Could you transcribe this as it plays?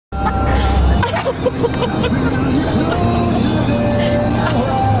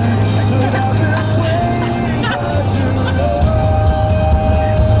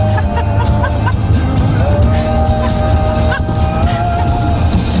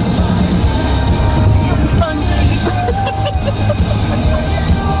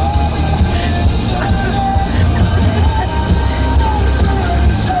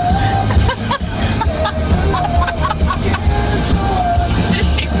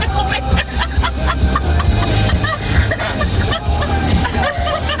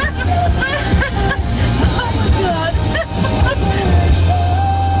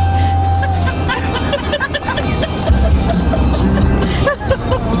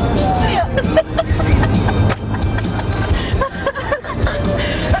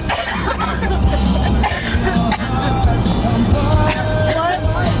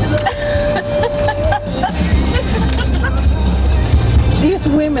These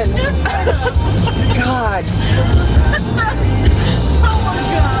women. God. Oh my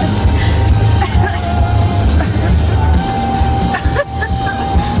God.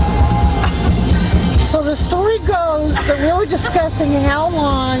 So the story goes that we were discussing how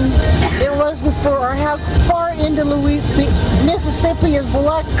long it was before, or how far into Mississippi is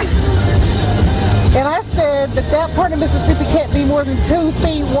Biloxi. And I said that that part of Mississippi can't be more than 2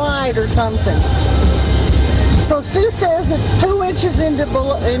 feet wide or something. So Sue says it's 2 inches into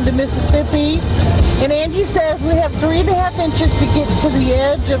Mississippi, and Angie says we have 3.5 inches to get to the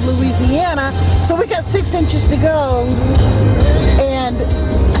edge of Louisiana, so we got 6 inches to go. And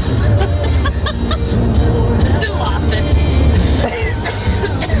Sue lost it.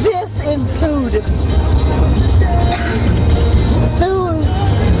 this ensued. Sue.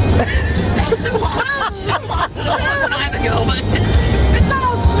 Sue lost it a long time ago, but it's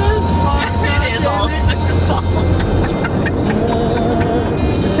all Sue's fault. It is all Sue's fault.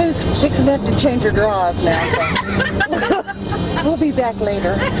 Sue's fixing to have to change her drawers now. So. We'll be back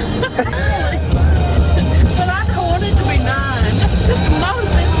later. But I want it to be 9. Most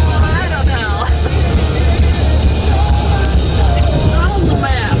people, I don't know. On the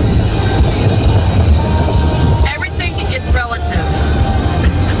map. Everything is relative.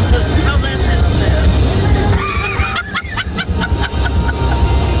 How this says.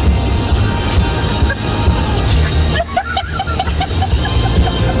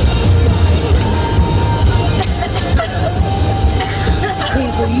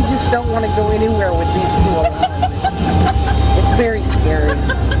 People, you just don't want to go anywhere with these two alone. It's very scary, I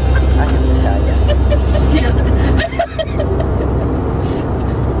have to tell you.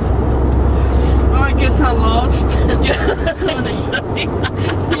 Oh, I guess I lost. Sonny.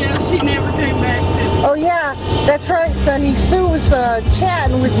 Yeah, she never came back to me. Oh yeah, that's right, Sonny. Sue was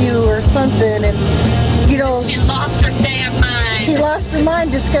chatting with you or something, and you know, She lost her damn mind. she lost her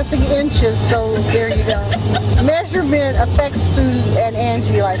mind discussing inches, so there you go. Measurement affects Sue and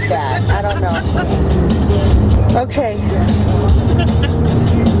Angie like that. I don't know. Okay.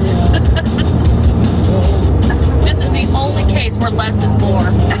 This is the only case where less is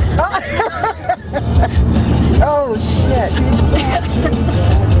more. Oh shit.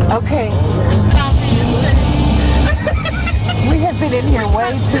 Okay. We have been in here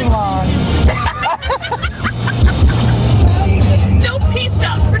way too long. No peace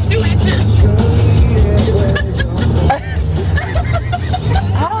out for 2 inches.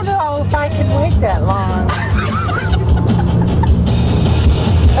 I don't know if I can wait that long.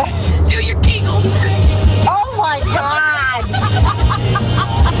 Do your kegels. Oh my God!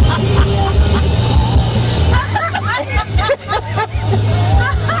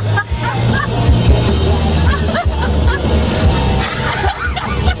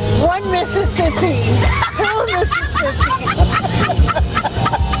 One Mississippi, 2 Mississippi,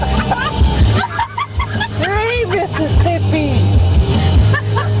 3 Mississippi.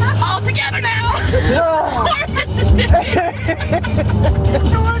 All together now. Oh. 4 Mississippi.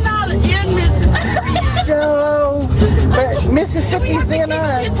 We're not in Mississippi. No, but Mississippi's in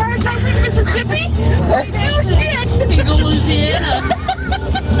us. It's hard to Mississippi? Oh shit! Louisiana.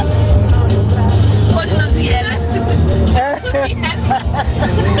 What Louisiana?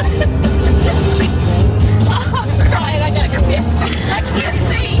 Oh, I'm crying. I gotta quit. I can't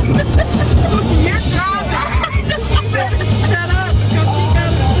see. You're driving. You better shut up because you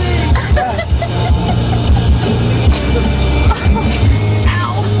gotta see.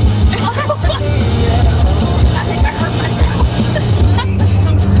 Ow. I think I hurt myself.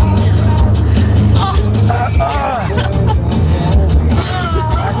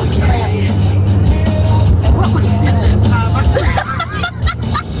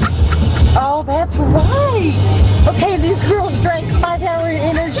 Oh, that's right. Okay, these girls drank 5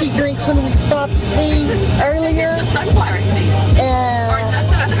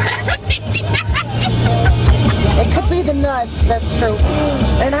 nuts. That's true.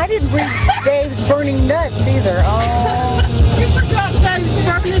 And I didn't bring Dave's burning nuts either. Oh, You forgot Dave's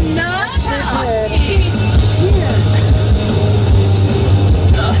burning nuts? I sure did.